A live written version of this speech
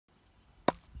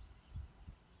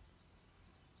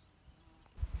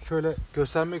şöyle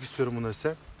göstermek istiyorum bunu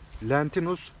size.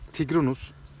 Lentinus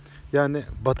Tigrinus, yani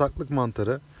bataklık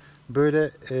mantarı.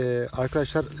 Böyle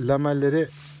arkadaşlar lamelleri,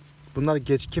 bunlar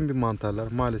geçkin bir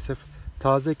mantarlar maalesef.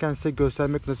 Tazeyken size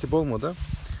göstermek nasip olmadı.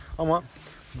 Ama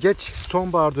geç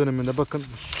sonbahar döneminde bakın,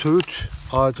 söğüt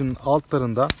ağacının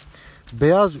altlarında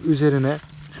beyaz üzerine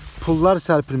pullar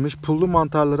serpilmiş, pullu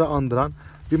mantarları andıran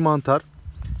bir mantar.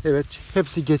 Evet,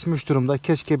 hepsi geçmiş durumda.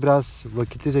 Keşke biraz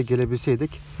vakitlice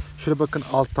gelebilseydik. Şöyle bakın,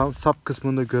 alttan sap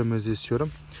kısmını da görmenizi istiyorum.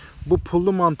 Bu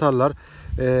pullu mantarlar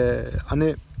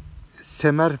hani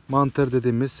semer mantarı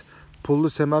dediğimiz pullu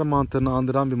semer mantarını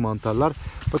andıran bir mantarlar.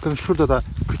 Bakın şurada da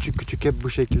küçük küçük hep bu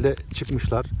şekilde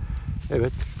çıkmışlar.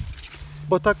 Evet.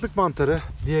 Bataklık mantarı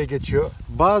diye geçiyor.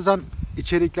 Bazen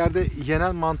içeriklerde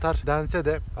yenen mantar dense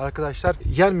de arkadaşlar,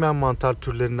 yenmeyen mantar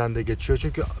türlerinden de geçiyor.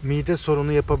 Çünkü mide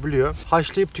sorunu yapabiliyor.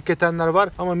 Haşlayıp tüketenler var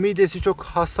ama midesi çok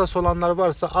hassas olanlar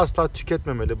varsa asla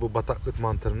tüketmemeli bu bataklık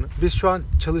mantarını. Biz şu an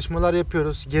çalışmalar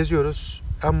yapıyoruz, geziyoruz.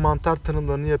 Hem mantar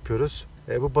tanımlarını yapıyoruz.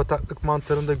 Bu bataklık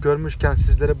mantarını da görmüşken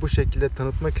sizlere bu şekilde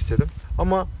tanıtmak istedim.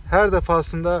 Ama her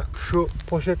defasında şu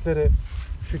poşetleri,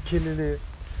 şu kirliliği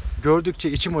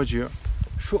gördükçe içim acıyor.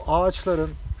 Şu ağaçların,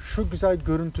 şu güzel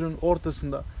görüntünün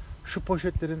ortasında şu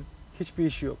poşetlerin hiçbir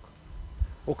işi yok.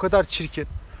 O kadar çirkin,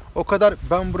 o kadar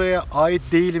ben buraya ait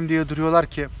değilim diye duruyorlar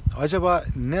ki, acaba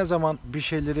ne zaman bir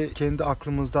şeyleri kendi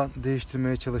aklımızdan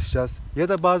değiştirmeye çalışacağız? Ya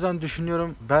da bazen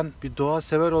düşünüyorum, ben bir doğa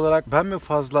sever olarak ben mi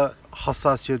fazla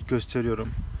hassasiyet gösteriyorum?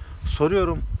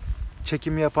 Soruyorum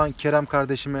çekimi yapan Kerem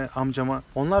kardeşime, amcama.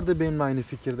 Onlar da benimle aynı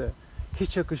fikirde.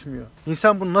 Hiç yakışmıyor.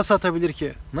 İnsan bunu nasıl atabilir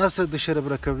ki? Nasıl dışarı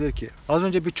bırakabilir ki? Az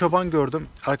önce bir çoban gördüm.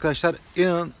 Arkadaşlar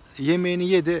inanın, yemeğini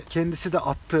yedi. Kendisi de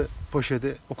attı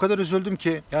poşeti. O kadar üzüldüm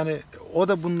ki, yani o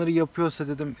da bunları yapıyorsa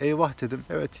dedim, eyvah dedim.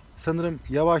 Evet, sanırım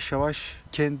yavaş yavaş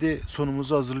kendi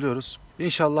sonumuzu hazırlıyoruz.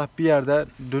 İnşallah bir yerde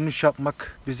dönüş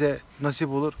yapmak bize nasip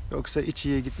olur. Yoksa hiç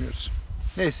iyiye gitmiyoruz.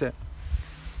 Neyse.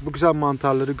 Bu güzel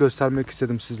mantarları göstermek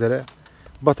istedim sizlere.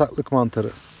 Bataklık mantarı.